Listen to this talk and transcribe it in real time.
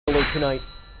Tonight,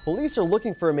 police are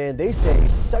looking for a man they say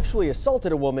sexually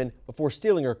assaulted a woman before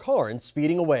stealing her car and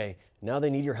speeding away. Now they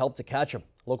need your help to catch him.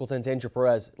 Local 10's Andrew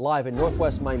Perez live in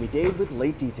Northwest Miami-Dade with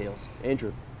late details.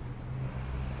 Andrew.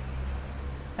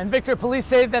 And Victor, police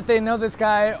say that they know this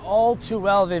guy all too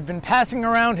well. They've been passing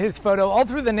around his photo all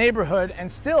through the neighborhood, and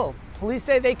still, police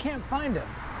say they can't find him.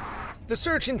 The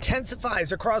search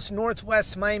intensifies across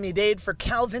Northwest Miami-Dade for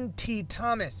Calvin T.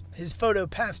 Thomas. His photo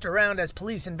passed around as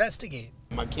police investigate.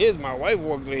 My kids, my wife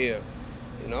walked here.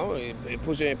 You know, it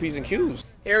puts you in P's and Q's.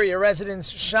 Area residents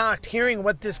shocked hearing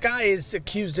what this guy is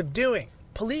accused of doing.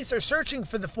 Police are searching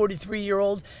for the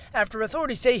 43-year-old after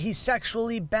authorities say he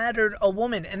sexually battered a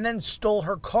woman and then stole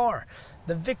her car.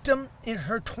 The victim in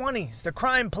her 20s. The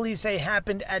crime, police say,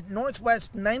 happened at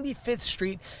Northwest 95th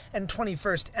Street and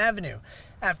 21st Avenue.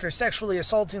 After sexually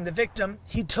assaulting the victim,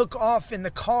 he took off in the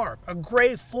car, a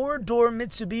gray four-door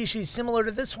Mitsubishi similar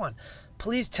to this one.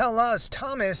 Police tell us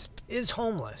Thomas is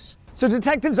homeless. So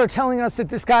detectives are telling us that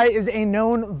this guy is a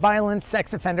known violent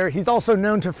sex offender. He's also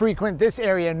known to frequent this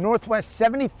area, Northwest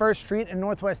 71st Street and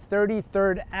Northwest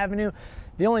 33rd Avenue.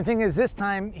 The only thing is this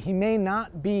time he may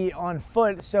not be on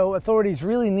foot, so authorities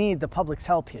really need the public's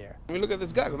help here. I mean, look at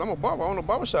this guy, because I'm a barber. I own a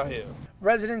barbershop here.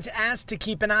 Residents asked to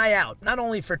keep an eye out, not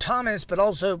only for Thomas, but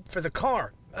also for the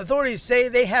car. Authorities say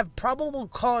they have probable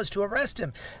cause to arrest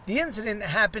him. The incident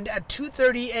happened at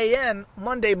 2:30 a.m.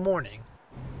 Monday morning.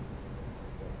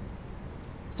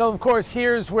 So of course,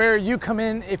 here's where you come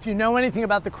in. If you know anything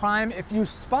about the crime, if you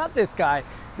spot this guy,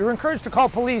 you're encouraged to call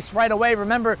police right away.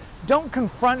 Remember, don't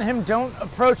confront him, don't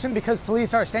approach him because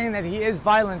police are saying that he is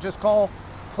violent. Just call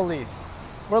police.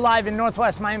 We're live in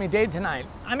Northwest Miami-Dade tonight.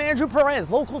 I'm Andrew Perez,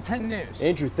 Local 10 News.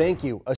 Andrew, thank you.